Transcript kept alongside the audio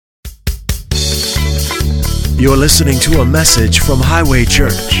You're listening to a message from Highway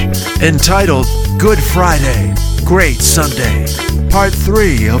Church entitled Good Friday, Great Sunday, Part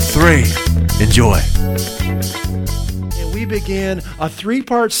 3 of 3. Enjoy. We began a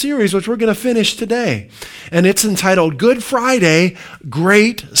 3-part series, which we're going to finish today. And it's entitled Good Friday,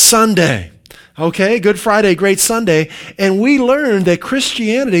 Great Sunday. Okay, Good Friday, Great Sunday. And we learned that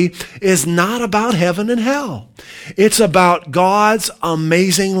Christianity is not about heaven and hell. It's about God's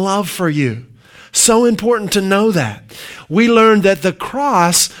amazing love for you. So important to know that. We learned that the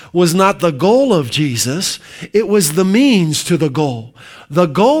cross was not the goal of Jesus. It was the means to the goal. The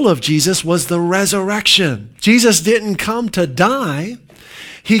goal of Jesus was the resurrection. Jesus didn't come to die.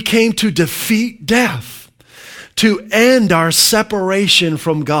 He came to defeat death, to end our separation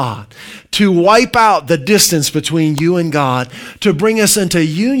from God, to wipe out the distance between you and God, to bring us into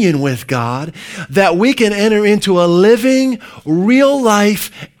union with God, that we can enter into a living, real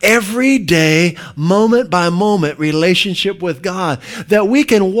life, everyday, moment by moment relationship with God, that we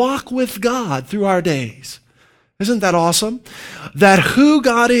can walk with God through our days. Isn't that awesome? That who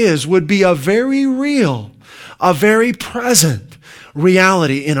God is would be a very real, a very present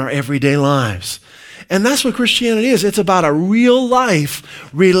reality in our everyday lives. And that's what Christianity is. It's about a real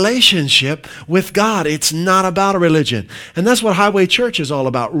life relationship with God. It's not about a religion. And that's what Highway Church is all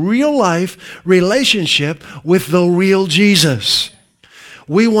about. Real life relationship with the real Jesus.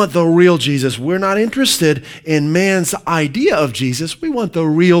 We want the real Jesus. We're not interested in man's idea of Jesus. We want the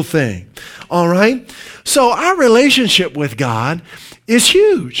real thing. All right? So our relationship with God is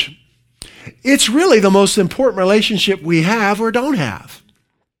huge. It's really the most important relationship we have or don't have.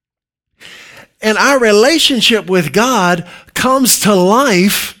 And our relationship with God comes to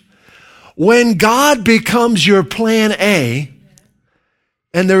life when God becomes your plan A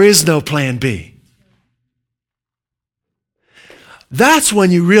and there is no plan B. That's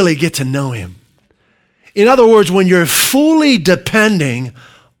when you really get to know Him. In other words, when you're fully depending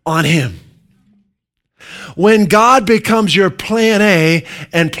on Him. When God becomes your plan A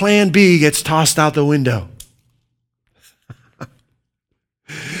and plan B gets tossed out the window.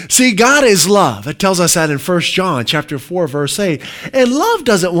 See, God is love. It tells us that in 1 John chapter 4, verse 8. And love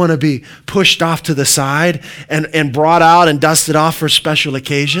doesn't want to be pushed off to the side and brought out and dusted off for special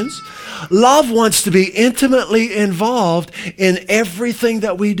occasions. Love wants to be intimately involved in everything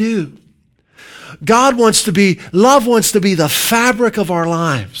that we do. Love wants to be the fabric of our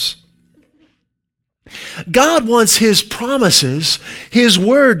lives. God wants His promises, His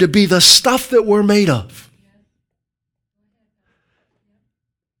word to be the stuff that we're made of.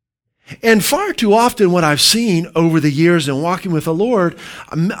 And far too often what I've seen over the years in walking with the Lord,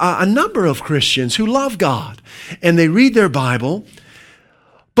 a number of Christians who love God and they read their Bible,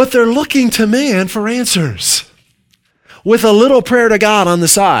 but they're looking to man for answers with a little prayer to God on the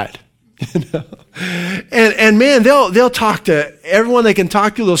side. And man, they'll talk to everyone they can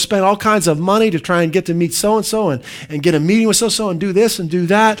talk to. They'll spend all kinds of money to try and get to meet so-and-so and get a meeting with so-and-so and do this and do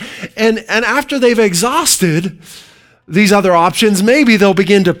that. And after they've exhausted these other options, maybe they'll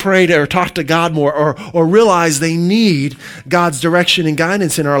begin to pray or talk to God more or realize they need God's direction and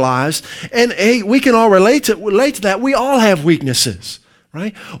guidance in our lives. And hey, we can all relate to that. We all have weaknesses,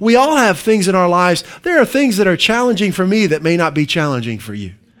 right? We all have things in our lives. There are things that are challenging for me that may not be challenging for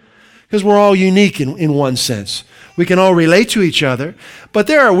you because we're all unique in one sense. We can all relate to each other, but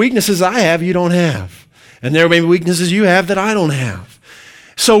there are weaknesses I have you don't have. And there may be weaknesses you have that I don't have.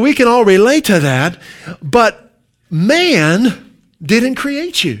 So we can all relate to that, but man didn't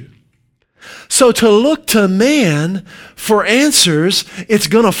create you. So to look to man for answers, it's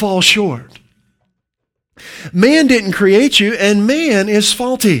going to fall short. Man didn't create you, and man is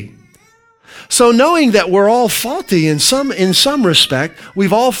faulty. So knowing that we're all faulty in some respect,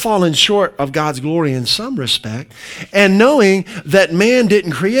 we've all fallen short of God's glory in some respect, and knowing that man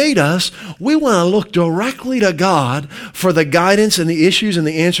didn't create us, we want to look directly to God for the guidance and the issues and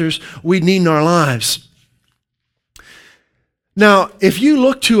the answers we need in our lives. Now, if you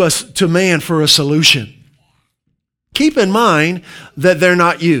look to man for a solution, keep in mind that they're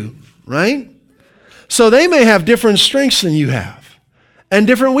not you, right? So they may have different strengths than you have and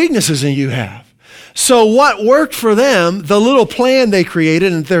different weaknesses than you have. So what worked for them, the little plan they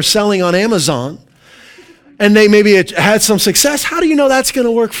created and they're selling on Amazon, and they maybe had some success, how do you know that's going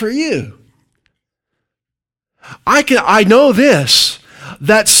to work for you? I know this,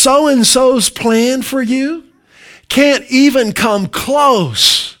 that so-and-so's plan for you can't even come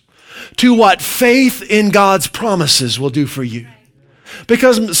close to what faith in God's promises will do for you.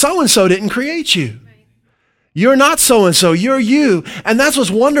 Because so-and-so didn't create you. You're not so-and-so, you're you. And that's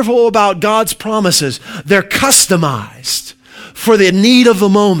what's wonderful about God's promises. They're customized for the need of the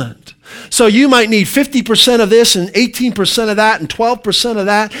moment. So you might need 50% of this and 18% of that and 12% of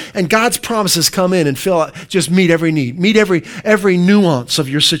that, and God's promises come in and just meet every need, meet every nuance of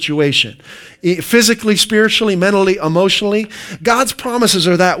your situation. Physically, spiritually, mentally, emotionally, God's promises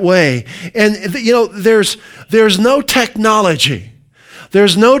are that way. And there's no technology,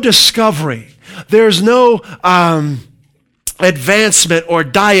 there's no discovery, there's no advancement or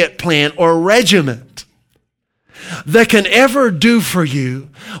diet plan or regiment that can ever do for you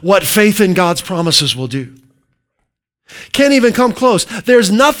what faith in God's promises will do. Can't even come close.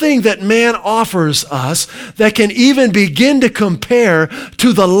 There's nothing that man offers us that can even begin to compare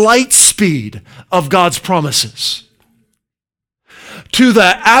to the light speed of God's promises, to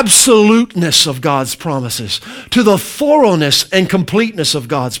the absoluteness of God's promises, to the thoroughness and completeness of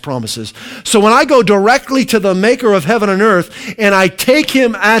God's promises. So when I go directly to the maker of heaven and earth and I take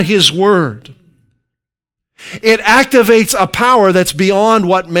him at his word, it activates a power that's beyond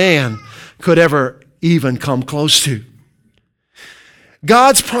what man could ever even come close to.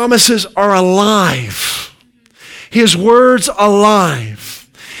 God's promises are alive. His word's alive.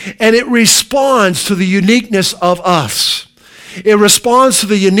 And it responds to the uniqueness of us. It responds to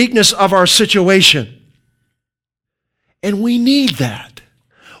the uniqueness of our situation. And we need that.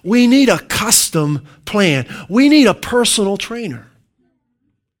 We need a custom plan. We need a personal trainer.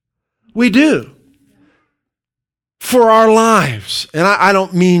 We do. For our lives. And I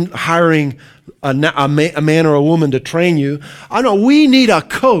don't mean hiring a man or a woman to train you. I know we need a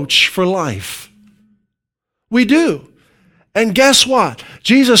coach for life. We do. And guess what?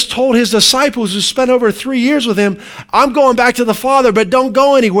 Jesus told his disciples who spent over 3 years with him, I'm going back to the Father, but don't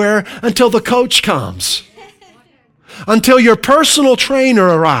go anywhere until the coach comes. Until your personal trainer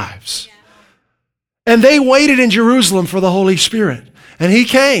arrives. And they waited in Jerusalem for the Holy Spirit. And he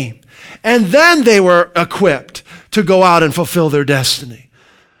came. And then they were equipped to go out and fulfill their destiny.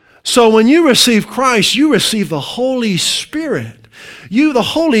 So when you receive Christ, you receive the Holy Spirit. The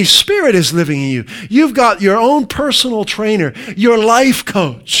Holy Spirit is living in you. You've got your own personal trainer, your life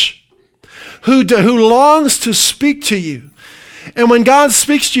coach, who longs to speak to you. And when God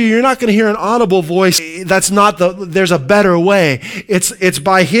speaks to you, you're not going to hear an audible voice. There's a better way. It's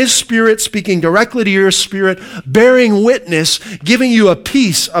by his Spirit speaking directly to your spirit, bearing witness, giving you a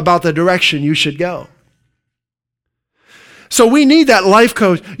peace about the direction you should go. So we need that life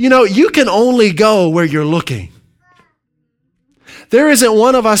coach. You can only go where you're looking. There isn't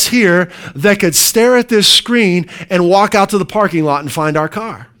one of us here that could stare at this screen and walk out to the parking lot and find our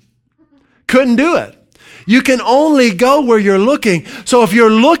car. Couldn't do it. You can only go where you're looking. So if you're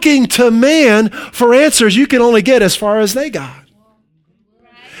looking to man for answers, you can only get as far as they got.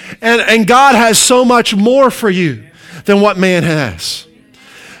 And God has so much more for you than what man has.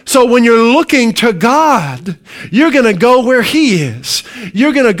 So when you're looking to God, you're going to go where he is.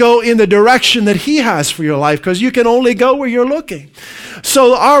 You're going to go in the direction that he has for your life because you can only go where you're looking.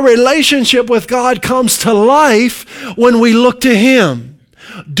 So our relationship with God comes to life when we look to him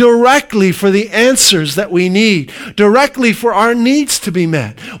directly for the answers that we need, directly for our needs to be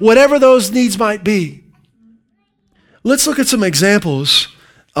met, whatever those needs might be. Let's look at some examples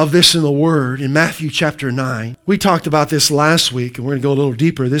of this in the Word in Matthew chapter 9. We talked about this last week, and we're going to go a little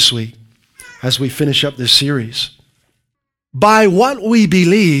deeper this week as we finish up this series. By what we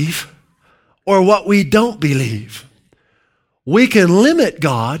believe or what we don't believe, we can limit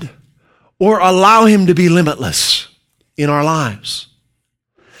God or allow him to be limitless in our lives.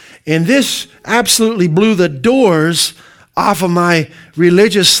 And this absolutely blew the doors off of my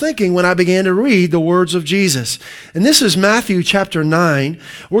religious thinking when I began to read the words of Jesus. And this is Matthew chapter 9.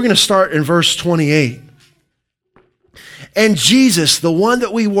 We're going to start in verse 28. And Jesus, the one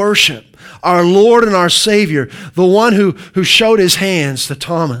that we worship, our Lord and our Savior, the one who showed his hands to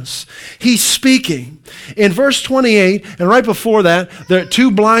Thomas, he's speaking. In verse 28, and right before that, the two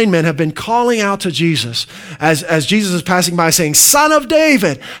blind men have been calling out to Jesus as Jesus is passing by saying, Son of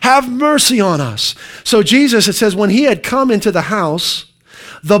David, have mercy on us. So Jesus, it says, when he had come into the house,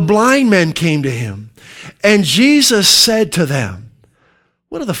 the blind men came to him. And Jesus said to them,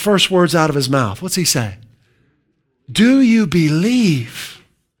 what are the first words out of his mouth? What's he say? Do you believe?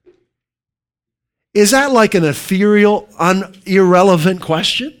 Is that like an ethereal, irrelevant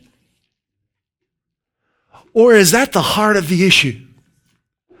question? Or is that the heart of the issue?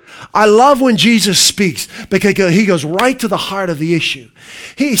 I love when Jesus speaks because he goes right to the heart of the issue.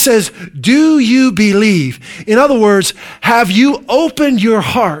 He says, do you believe? In other words, have you opened your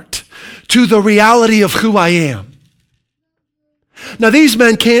heart to the reality of who I am? Now, these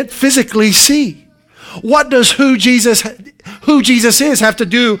men can't physically see. What does who Jesus is have to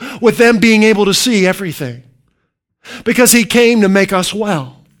do with them being able to see everything? Because he came to make us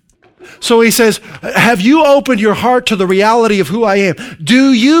well. So he says, have you opened your heart to the reality of who I am?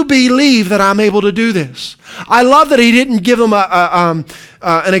 Do you believe that I'm able to do this? I love that he didn't give him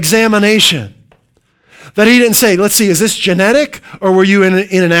an examination. That he didn't say, let's see, is this genetic or were you in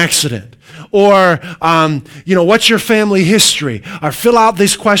an accident? Or, what's your family history? Or fill out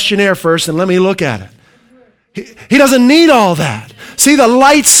this questionnaire first and let me look at it. He doesn't need all that. See, the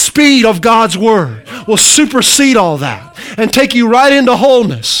light speed of God's word will supersede all that and take you right into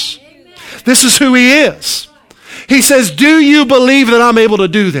wholeness. This is who he is. He says, do you believe that I'm able to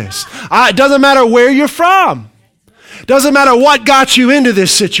do this? It doesn't matter where you're from. Doesn't matter what got you into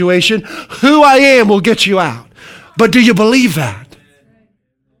this situation. Who I am will get you out. But do you believe that?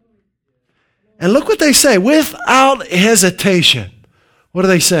 And look what they say, without hesitation. What do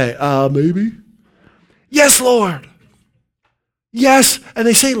they say? Maybe. Yes, Lord. Yes, and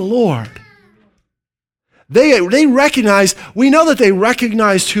they say, Lord. They recognize, we know that they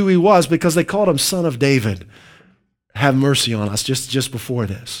recognized who he was because they called him Son of David. Have mercy on us, just before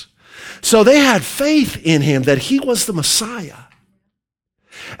this. So they had faith in him that he was the Messiah.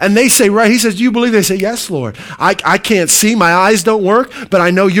 And they say, right, he says, do you believe? They say, yes, Lord. I can't see, my eyes don't work, but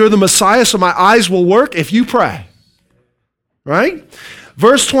I know you're the Messiah, so my eyes will work if you pray. Right?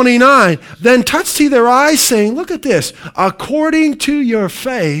 Verse 29, then touched he their eyes, saying, look at this, according to your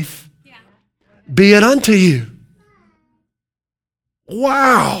faith, be it unto you.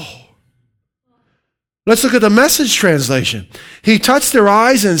 Wow. Let's look at the Message translation. He touched their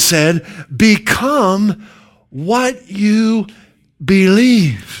eyes and said, become what you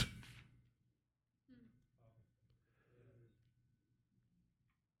believe.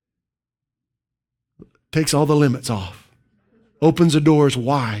 Takes all the limits off. Opens the doors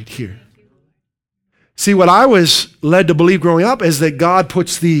wide here. See, what I was led to believe growing up is that God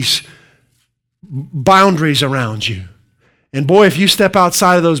puts these boundaries around you. And boy, if you step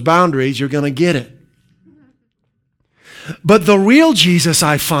outside of those boundaries, you're going to get it. But the real Jesus,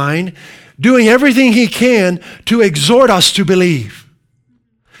 I find, doing everything he can to exhort us to believe.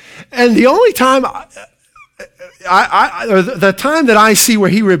 And the only time, the time that I see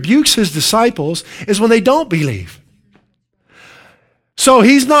where he rebukes his disciples is when they don't believe. So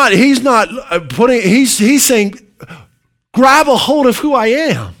he's saying, grab a hold of who I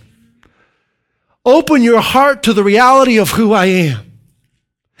am. Open your heart to the reality of who I am.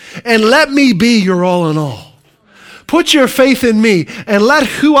 And let me be your all in all. Put your faith in me and let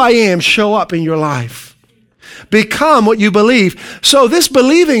who I am show up in your life. Become what you believe. So this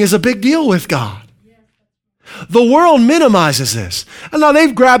believing is a big deal with God. The world minimizes this. And now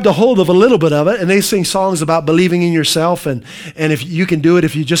they've grabbed a hold of a little bit of it and they sing songs about believing in yourself and if you can do it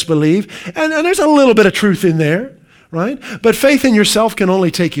if you just believe. And there's a little bit of truth in there, right? But faith in yourself can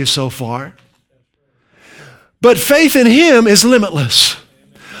only take you so far. But faith in him is limitless.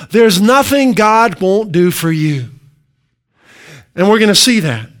 There's nothing God won't do for you. And we're going to see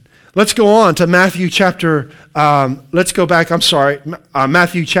that. Let's go on to Matthew chapter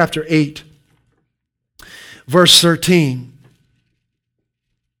 8, verse 13.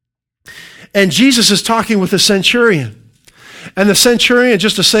 And Jesus is talking with the centurion. And the centurion,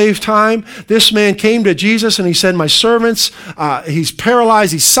 just to save time, this man came to Jesus and he said, my servant's, he's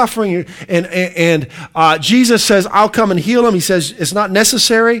paralyzed, he's suffering. And Jesus says, I'll come and heal him. He says, it's not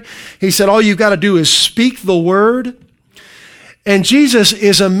necessary. He said, all you've got to do is speak the word. And Jesus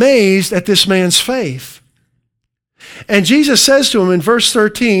is amazed at this man's faith. And Jesus says to him in verse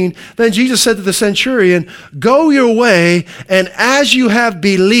 13, then Jesus said to the centurion, go your way, and as you have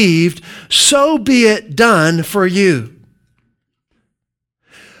believed, so be it done for you.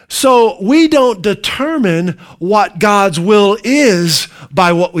 So we don't determine what God's will is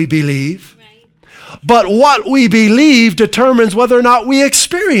by what we believe, but what we believe determines whether or not we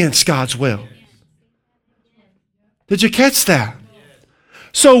experience God's will. Did you catch that?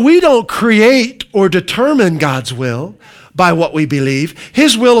 So we don't create or determine God's will by what we believe.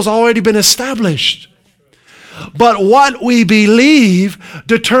 His will has already been established. But what we believe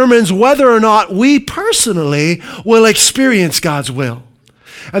determines whether or not we personally will experience God's will.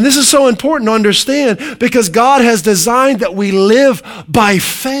 And this is so important to understand because God has designed that we live by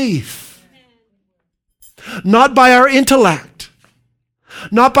faith, not by our intellect,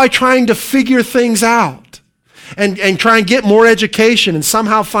 not by trying to figure things out and try and get more education and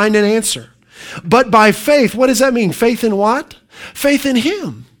somehow find an answer. But by faith. What does that mean? Faith in what? Faith in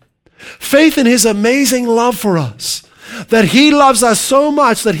him. Faith in his amazing love for us. That he loves us so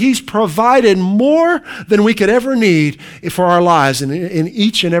much that he's provided more than we could ever need for our lives in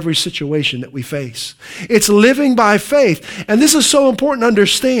each and every situation that we face. It's living by faith. And this is so important to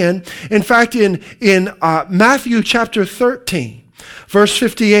understand. In fact, in Matthew chapter 13, verse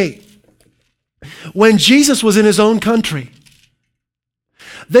 58, when Jesus was in his own country,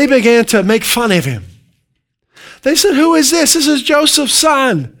 they began to make fun of him. They said, "Who is this? This is Joseph's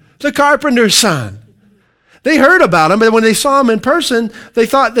son, the carpenter's son." They heard about him, but when they saw him in person, they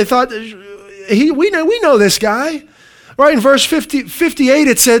thought we know this guy. Right, in verse 58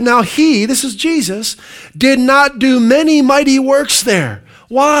 it said, "Now he," this is Jesus, "did not do many mighty works there."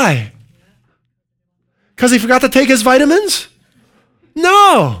 Why? Because he forgot to take his vitamins?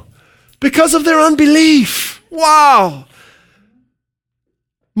 No, because of their unbelief. Wow.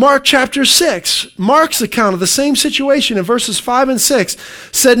 Mark chapter 6, Mark's account of the same situation in verses 5 and 6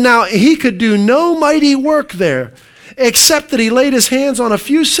 said, "Now he could do no mighty work there, except that he laid his hands on a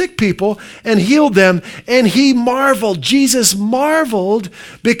few sick people and healed them, and he marveled." Jesus marveled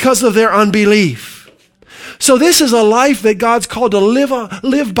because of their unbelief. So this is a life that God's called to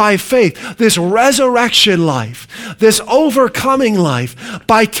live by faith, this resurrection life, this overcoming life,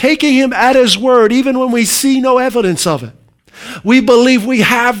 by taking him at his word, even when we see no evidence of it. We believe we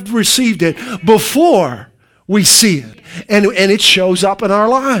have received it before we see it. And it shows up in our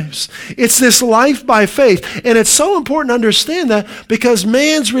lives. It's this life by faith. And it's so important to understand that because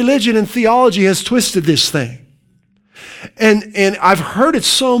man's religion and theology has twisted this thing. And I've heard it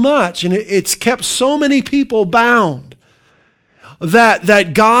so much, and it's kept so many people bound,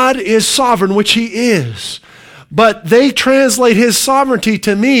 that God is sovereign, which he is. But they translate his sovereignty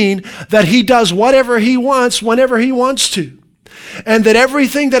to mean that he does whatever he wants, whenever he wants to. And that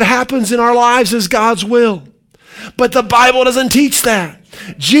everything that happens in our lives is God's will. But the Bible doesn't teach that.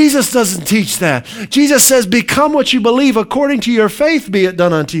 Jesus doesn't teach that. Jesus says, "Become what you believe, according to your faith be it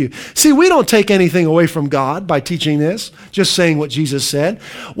done unto you." See, we don't take anything away from God by teaching this, just saying what Jesus said.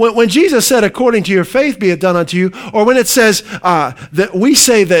 When Jesus said, "According to your faith be it done unto you," or when it says that we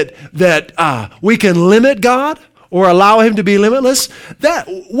say that we can limit God or allow him to be limitless, that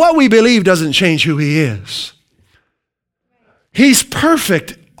what we believe doesn't change who he is. He's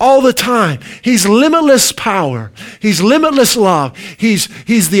perfect all the time. He's limitless power. He's limitless love. He's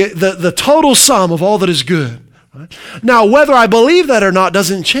the total sum of all that is good. Right? Now, whether I believe that or not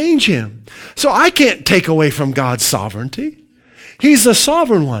doesn't change him. So I can't take away from God's sovereignty. He's the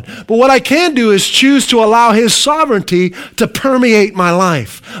sovereign one. But what I can do is choose to allow his sovereignty to permeate my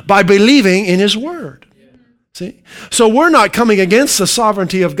life by believing in his word. See? So we're not coming against the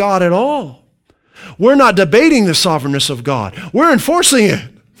sovereignty of God at all. We're not debating the sovereignness of God. We're enforcing it.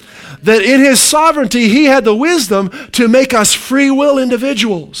 That in his sovereignty, he had the wisdom to make us free will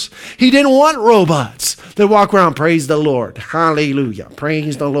individuals. He didn't want robots that walk around, "Praise the Lord, hallelujah,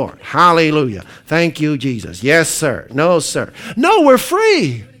 praise the Lord, hallelujah, thank you, Jesus, yes, sir, no, sir." No, we're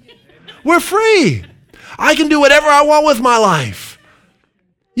free. We're free. I can do whatever I want with my life.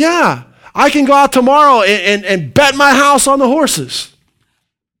 Yeah, I can go out tomorrow and bet my house on the horses.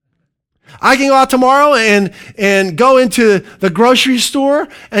 I can go out tomorrow and go into the grocery store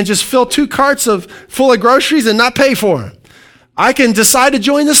and just fill 2 carts full of groceries and not pay for them. I can decide to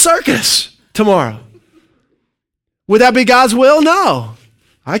join the circus tomorrow. Would that be God's will? No.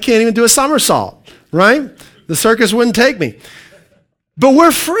 I can't even do a somersault, right? The circus wouldn't take me. But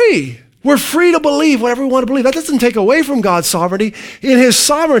we're free. We're free to believe whatever we want to believe. That doesn't take away from God's sovereignty. In his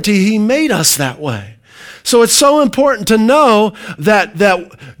sovereignty, he made us that way. So it's so important to know that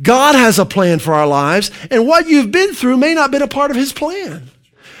God has a plan for our lives, and what you've been through may not have been a part of his plan.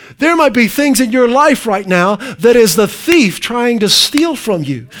 There might be things in your life right now that is the thief trying to steal from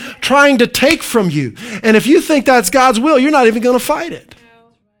you, trying to take from you. And if you think that's God's will, you're not even going to fight it.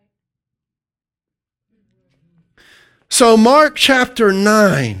 So Mark chapter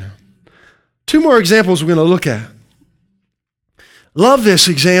 9. 2 more examples we're going to look at. Love this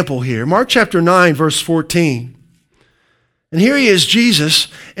example here. Mark chapter 9, verse 14. And here he is, Jesus,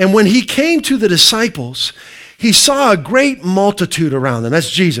 and when he came to the disciples, he saw a great multitude around them. That's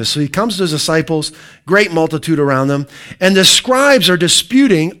Jesus. So he comes to his disciples, great multitude around them, and the scribes are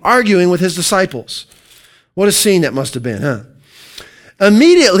disputing, arguing with his disciples. What a scene that must have been, huh?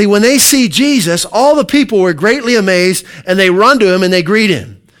 Immediately when they see Jesus, all the people were greatly amazed, and they run to him and they greet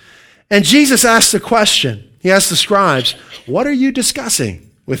him. And Jesus asked a question. He asked the scribes, "What are you discussing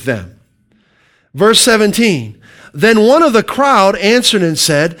with them?" Verse 17, then one of the crowd answered and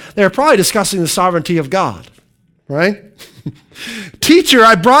said, they're probably discussing the sovereignty of God, right? "Teacher,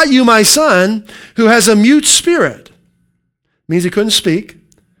 I brought you my son who has a mute spirit." Means he couldn't speak.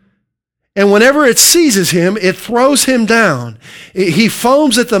 "And whenever it seizes him, it throws him down. He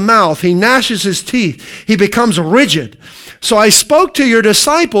foams at the mouth. He gnashes his teeth. He becomes rigid. So I spoke to your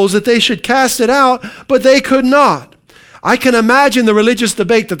disciples that they should cast it out, but they could not." I can imagine the religious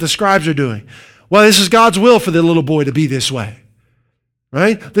debate that the scribes are doing. Well, this is God's will for the little boy to be this way.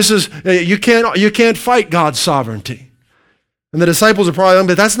 right? This is, you can't fight God's sovereignty. And the disciples are probably,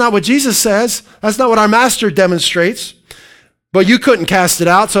 but that's not what Jesus says. That's not what our master demonstrates. But you couldn't cast it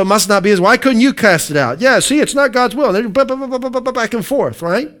out, so it must not be his. Why couldn't you cast it out? Yeah, see, it's not God's will. And they're back and forth,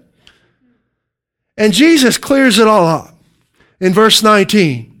 right? And Jesus clears it all up. In verse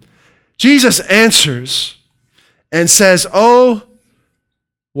 19, Jesus answers and says, oh,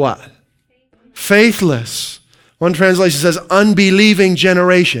 what? Faithless. One translation says, unbelieving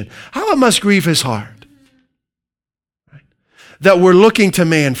generation. How it must grieve his heart, right? That we're looking to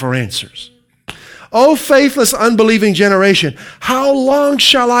man for answers. O faithless, unbelieving generation, how long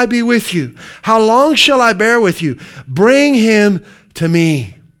shall I be with you? How long shall I bear with you? Bring him to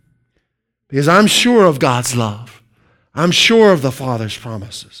me. Because I'm sure of God's love. I'm sure of the Father's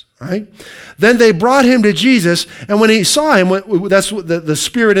promises, right? Then they brought him to Jesus, and when he saw him, that's what the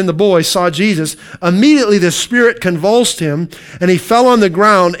spirit in the boy saw Jesus, immediately the spirit convulsed him, and he fell on the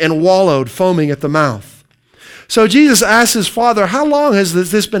ground and wallowed, foaming at the mouth. So Jesus asked his father, how long has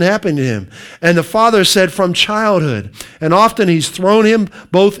this been happening to him? And the father said, from childhood. And often he's thrown him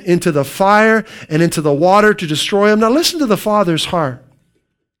both into the fire and into the water to destroy him. Now listen to the father's heart.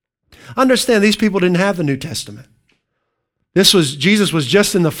 Understand, these people didn't have the New Testament. Jesus was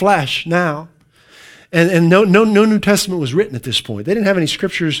just in the flesh now. And no New Testament was written at this point. They didn't have any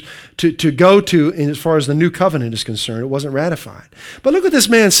scriptures to go to as far as the new covenant is concerned. It wasn't ratified. But look what this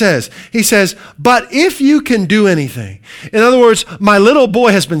man says. He says, but if you can do anything. In other words, my little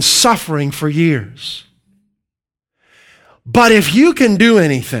boy has been suffering for years. But if you can do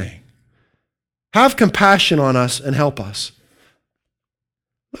anything, have compassion on us and help us.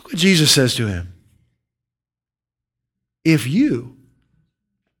 Look what Jesus says to him. If you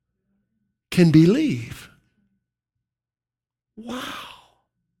can believe. Wow.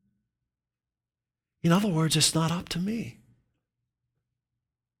 In other words, it's not up to me.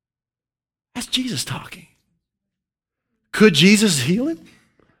 That's Jesus talking. Could Jesus heal him?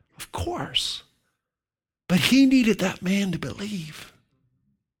 Of course. But he needed that man to believe.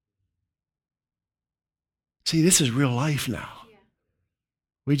 See, this is real life now.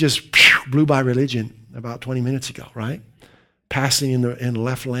 We just blew by religion about 20 minutes ago, right? Passing in the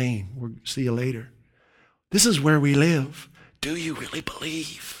left lane. We'll see you later. This is where we live. Do you really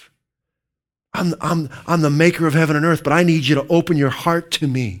believe? I'm the maker of heaven and earth, but I need you to open your heart to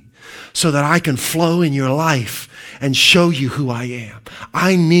me so that I can flow in your life and show you who I am.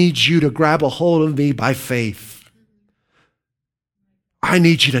 I need you to grab a hold of me by faith. I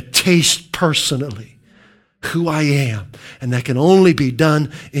need you to taste personally who I am, and that can only be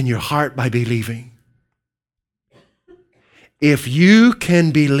done in your heart by believing. If you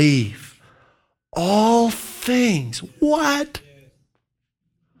can believe, all things, what?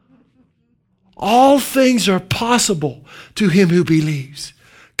 All things are possible to him who believes.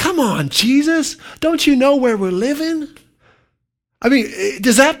 Come on, Jesus. Don't you know where we're living? I mean,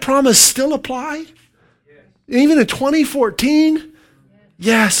 does that promise still apply? Even in 2014?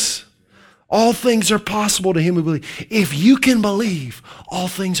 Yes. All things are possible to him who believes. If you can believe, all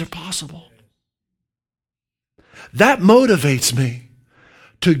things are possible. That motivates me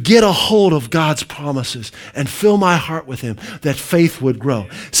to get a hold of God's promises and fill my heart with him, that faith would grow.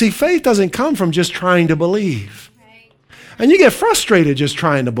 See, faith doesn't come from just trying to believe. And you get frustrated just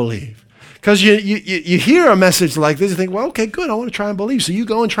trying to believe. Because you hear a message like this, you think, well, okay, good, I want to try and believe. So you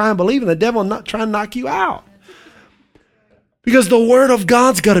go and try and believe, and the devil not try and knock you out. Because the word of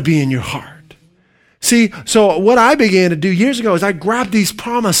God's got to be in your heart. See, so what I began to do years ago is I grabbed these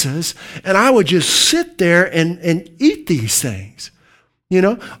promises and I would just sit there and eat these things. You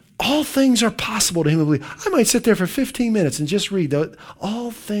know, all things are possible to him who believes. I might sit there for 15 minutes and just read that.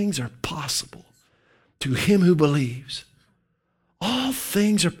 All things are possible to him who believes. All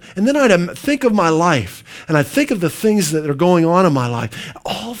things are, and then I'd think of my life, and I'd think of the things that are going on in my life.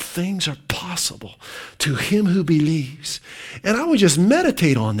 All things are possible to him who believes. And I would just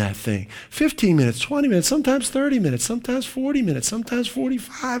meditate on that thing. 15 minutes, 20 minutes, sometimes 30 minutes, sometimes 40 minutes, sometimes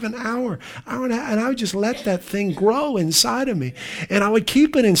 45, an hour and a half. And I would just let that thing grow inside of me. And I would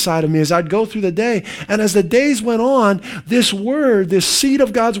keep it inside of me as I'd go through the day. And as the days went on, this word, this seed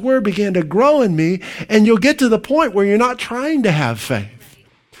of God's word began to grow in me. And you'll get to the point where you're not trying to have faith,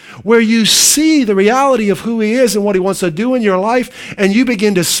 where you see the reality of who he is and what he wants to do in your life, and you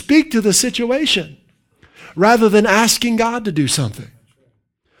begin to speak to the situation rather than asking God to do something.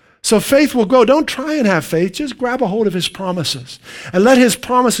 So faith will grow. Don't try and have faith. Just grab a hold of his promises and let his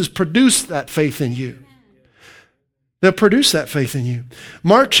promises produce that faith in you. They'll produce that faith in you.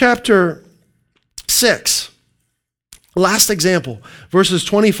 Mark chapter 6, last example, verses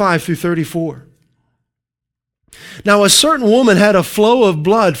 25 through 34. Now, a certain woman had a flow of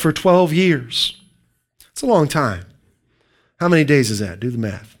blood for 12 years. It's a long time. How many days is that? Do the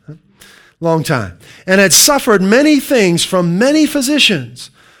math. Huh? Long time. And had suffered many things from many physicians.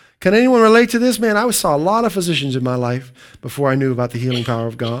 Can anyone relate to this? Man, I saw a lot of physicians in my life before I knew about the healing power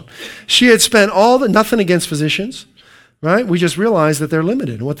of God. She had spent nothing against physicians, right? We just realized that they're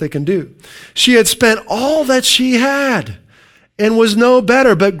limited in what they can do. She had spent all that she had and was no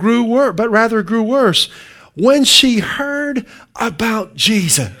better, but rather grew worse. When she heard about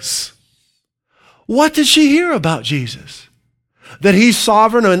Jesus, what did she hear about Jesus? That he's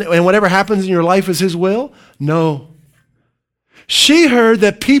sovereign and whatever happens in your life is his will? No. She heard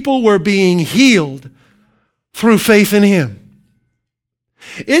that people were being healed through faith in him.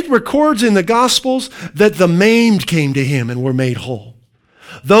 It records in the Gospels that the maimed came to him and were made whole.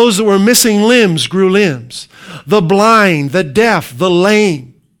 Those that were missing limbs grew limbs. The blind, the deaf, the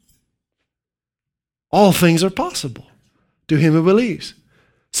lame. All things are possible to him who believes.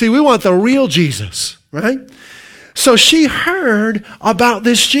 See, we want the real Jesus, right? So she heard about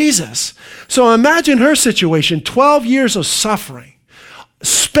this Jesus. So imagine her situation, 12 years of suffering,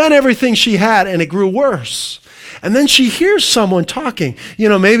 spent everything she had, and it grew worse. And then she hears someone talking. You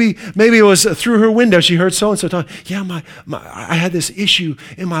know, maybe it was through her window. She heard so-and-so talking. Yeah, I had this issue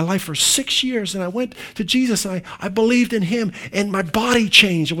in my life for 6 years, and I went to Jesus, and I believed in him, and my body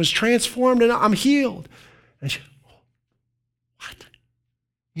changed and was transformed, and I'm healed. And she, what?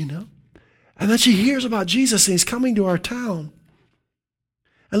 You know? And then she hears about Jesus, and he's coming to our town.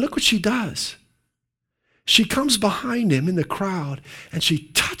 And look what she does. She comes behind him in the crowd, and she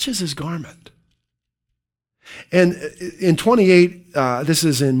touches his garment. And in 28, this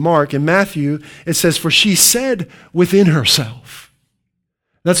is in Mark, in Matthew, it says, for she said within herself.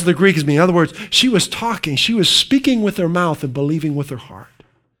 That's what the Greek is meaning. In other words, she was talking, she was speaking with her mouth and believing with her heart.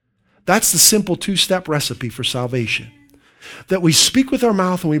 That's the simple two-step recipe for salvation. That we speak with our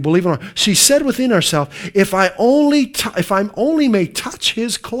mouth and we believe in our heart. She said within herself, if I only may touch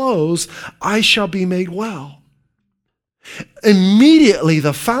his clothes, I shall be made well. Immediately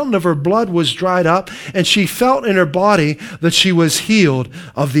the fountain of her blood was dried up, and she felt in her body that she was healed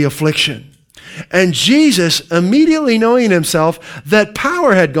of the affliction. And Jesus, immediately knowing himself that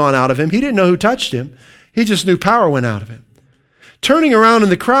power had gone out of him, he didn't know who touched him, he just knew power went out of him. Turning around in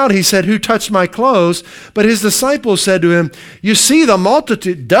the crowd, he said, who touched my clothes? But his disciples said to him, you see the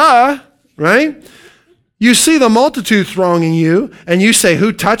multitude, right? You see the multitude thronging you, and you say,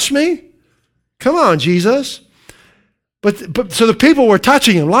 who touched me? Come on, Jesus. But so the people were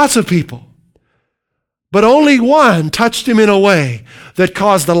touching him, lots of people. But only one touched him in a way that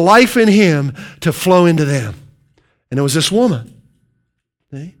caused the life in him to flow into them. And it was this woman.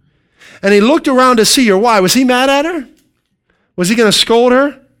 See? And he looked around to see her. Why? Was he mad at her? Was he going to scold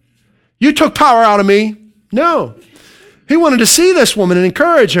her? You took power out of me. No. He wanted to see this woman and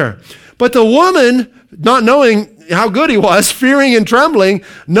encourage her. But the woman, not knowing how good he was, fearing and trembling,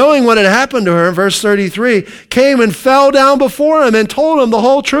 knowing what had happened to her, verse 33, came and fell down before him and told him the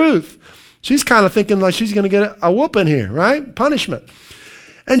whole truth. She's kind of thinking like she's going to get a whooping here, right? Punishment.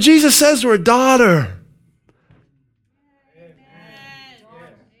 And Jesus says to her, daughter.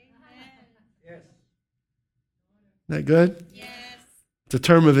 Isn't that good? Yes. It's a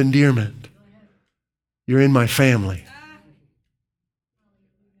term of endearment. You're in my family.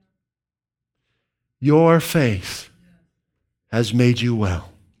 Your faith has made you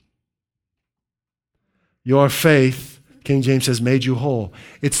well. Your faith, King James says, made you whole.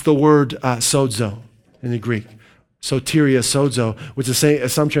 It's the word sozo in the Greek. Soteria, sozo, which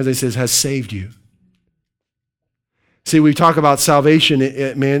is some translations says has saved you. See, we talk about salvation,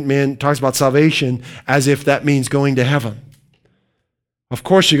 man talks about salvation as if that means going to heaven. Of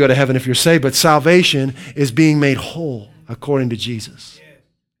course you go to heaven if you're saved, but salvation is being made whole according to Jesus.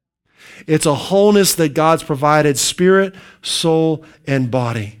 It's a wholeness that God's provided, spirit, soul, and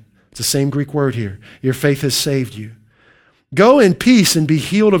body. It's the same Greek word here. Your faith has saved you. Go in peace and be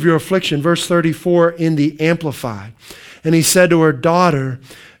healed of your affliction. Verse 34 in the Amplified. And he said to her, daughter,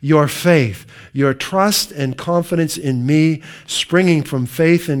 your faith, your trust and confidence in me, springing from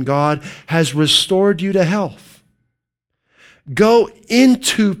faith in God, has restored you to health. Go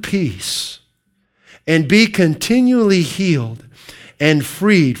into peace and be continually healed and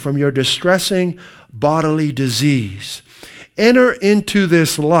freed from your distressing bodily disease. Enter into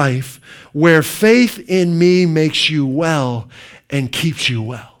this life where faith in me makes you well and keeps you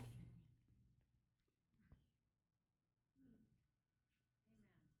well.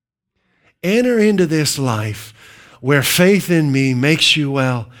 Enter into this life where faith in me makes you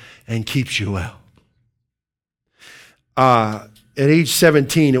well and keeps you well. at age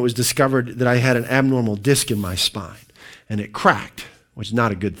 17, it was discovered that I had an abnormal disc in my spine, and it cracked, which is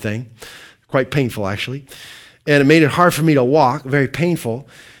not a good thing. Quite painful, actually. And it made it hard for me to walk, very painful.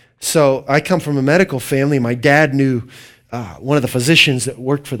 So I come from a medical family. My dad knew one of the physicians that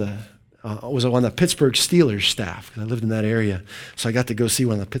worked for was on the Pittsburgh Steelers staff, because I lived in that area. So I got to go see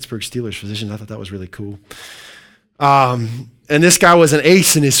one of the Pittsburgh Steelers physicians. I thought that was really cool. And this guy was an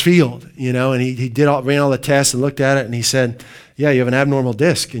ace in his field, and he ran all the tests and looked at it, and he said, yeah, you have an abnormal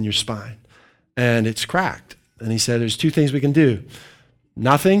disc in your spine, and it's cracked. And he said, there's two things we can do.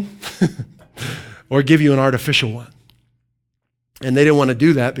 Nothing, or give you an artificial one. And they didn't want to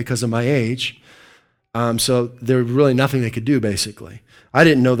do that because of my age. So there was really nothing they could do, basically. I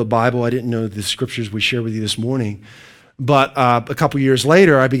didn't know the Bible. I didn't know the scriptures we shared with you this morning. But a couple years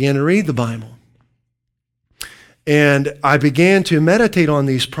later, I began to read the Bible. And I began to meditate on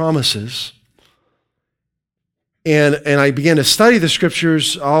these promises. And I began to study the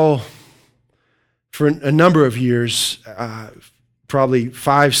scriptures for a number of years, probably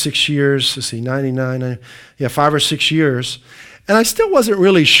 5-6 years. Let's see, 5 or 6 years. And I still wasn't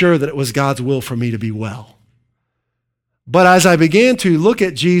really sure that it was God's will for me to be well. But as I began to look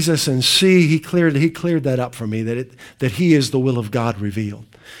at Jesus and see, he cleared that up for me, that he is the will of God revealed.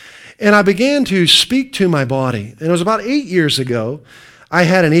 And I began to speak to my body. And it was about 8 years ago, I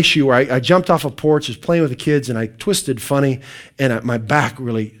had an issue where I jumped off a porch, was playing with the kids, and I twisted funny, and my back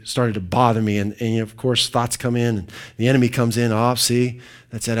really started to bother me. And of course, thoughts come in, and the enemy comes in. Oh, see,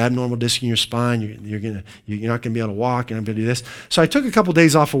 that's that abnormal disc in your spine. You're not going to be able to walk. You're not going to do this. So I took a couple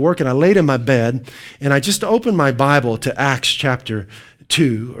days off of work, and I laid in my bed, and I just opened my Bible to Acts chapter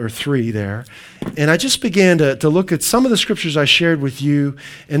 2 or 3 there. And I just began to look at some of the scriptures I shared with you,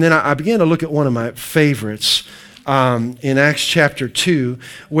 and then I began to look at one of my favorites in Acts chapter 2,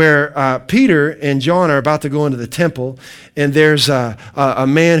 where Peter and John are about to go into the temple, and there's a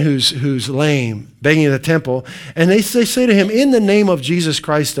man who's lame begging in the temple, and they say to him, in the name of Jesus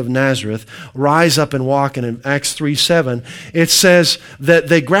Christ of Nazareth, rise up and walk. And in Acts 3:7, it says that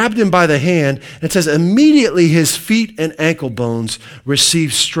they grabbed him by the hand, and it says immediately his feet and ankle bones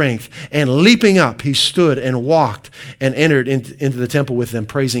received strength, and leaping up he stood and walked and entered into the temple with them,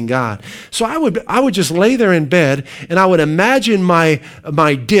 praising God. So I would just lay there in bed, and I would imagine my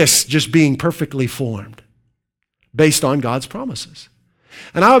disc just being perfectly formed based on God's promises.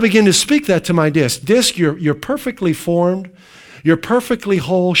 And I would begin to speak that to my disc. Disc, you're perfectly formed. You're perfectly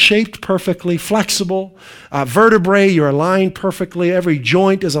whole, shaped perfectly, flexible. Vertebrae, you're aligned perfectly. Every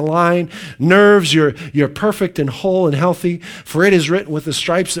joint is aligned. Nerves, you're perfect and whole and healthy. For it is written, with the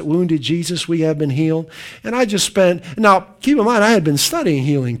stripes that wounded Jesus, we have been healed. And I just now keep in mind, I had been studying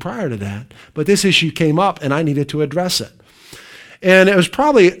healing prior to that, but this issue came up and I needed to address it. And it was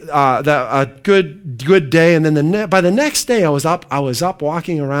probably a good day. And then by the next day, I was up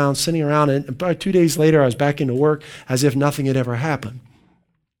walking around, sitting around, and about 2 days later, I was back into work as if nothing had ever happened,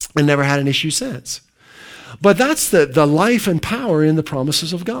 and never had an issue since. But that's the life and power in the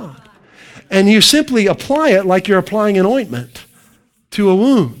promises of God. And you simply apply it like you're applying an ointment to a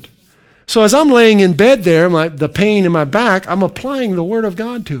wound. So as I'm laying in bed there, the pain in my back, I'm applying the Word of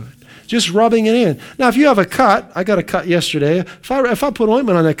God to it. Just rubbing it in. Now, if you have a cut, I got a cut yesterday. If I put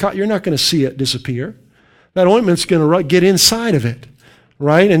ointment on that cut, you're not going to see it disappear. That ointment's going to get inside of it,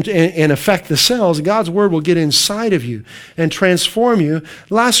 right, and affect the cells. God's Word will get inside of you and transform you.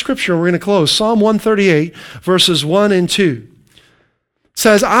 Last scripture, we're going to close. Psalm 138, verses 1 and 2.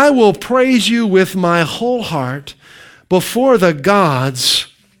 Says, I will praise you with my whole heart. Before the gods,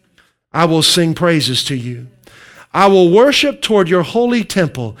 I will sing praises to you. I will worship toward your holy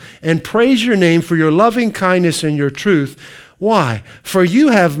temple and praise your name for your loving kindness and your truth. Why? For you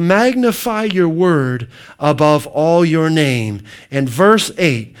have magnified your word above all your name. And verse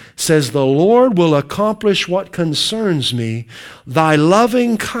 8 says, the Lord will accomplish what concerns me. Thy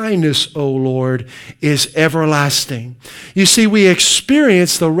loving kindness, O Lord, is everlasting. You see, we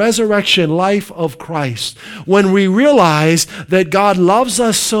experience the resurrection life of Christ when we realize that God loves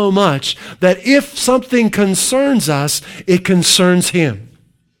us so much that if something concerns us, it concerns Him.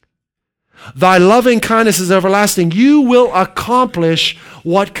 Thy loving kindness is everlasting. You will accomplish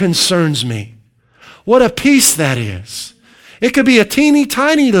what concerns me. What a peace that is. It could be a teeny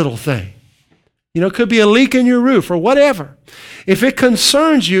tiny little thing. It could be a leak in your roof or whatever. If it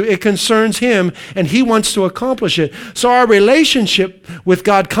concerns you, it concerns Him, and He wants to accomplish it. So our relationship with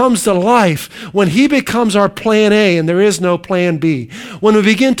God comes to life when He becomes our plan A and there is no plan B. When we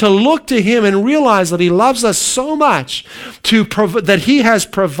begin to look to Him and realize that He loves us so much that He has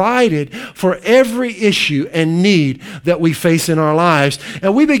provided for every issue and need that we face in our lives.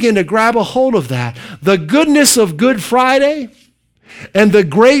 And we begin to grab a hold of that. The goodness of Good Friday And the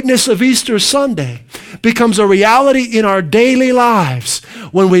greatness of Easter Sunday becomes a reality in our daily lives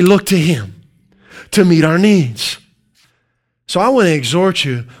when we look to Him to meet our needs. So I want to exhort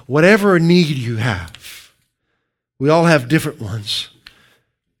you, whatever need you have, we all have different ones,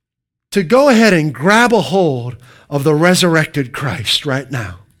 to go ahead and grab a hold of the resurrected Christ right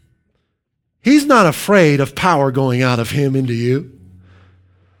now. He's not afraid of power going out of Him into you.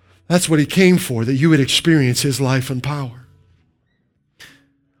 That's what He came for, that you would experience His life and power.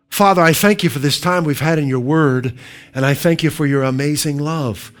 Father, I thank You for this time we've had in Your Word, and I thank You for Your amazing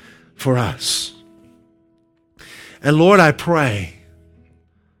love for us. And Lord, I pray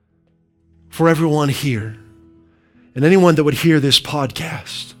for everyone here and anyone that would hear this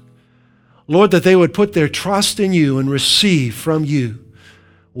podcast, Lord, that they would put their trust in You and receive from You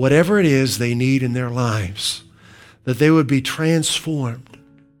whatever it is they need in their lives, that they would be transformed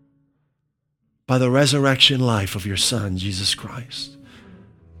by the resurrection life of Your Son, Jesus Christ.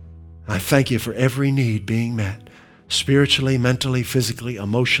 I thank You for every need being met, spiritually, mentally, physically,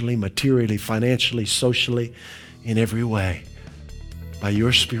 emotionally, materially, financially, socially, in every way, by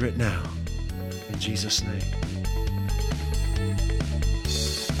Your Spirit now. In Jesus' name.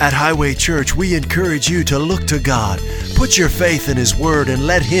 At Highway Church, we encourage you to look to God, put your faith in His Word, and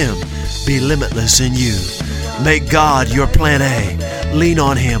let Him be limitless in you. Make God your plan A. Lean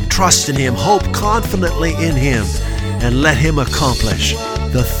on Him, trust in Him, hope confidently in Him, and let Him accomplish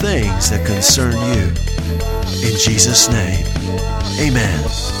the things that concern you. In Jesus' name,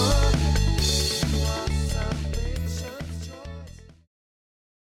 amen.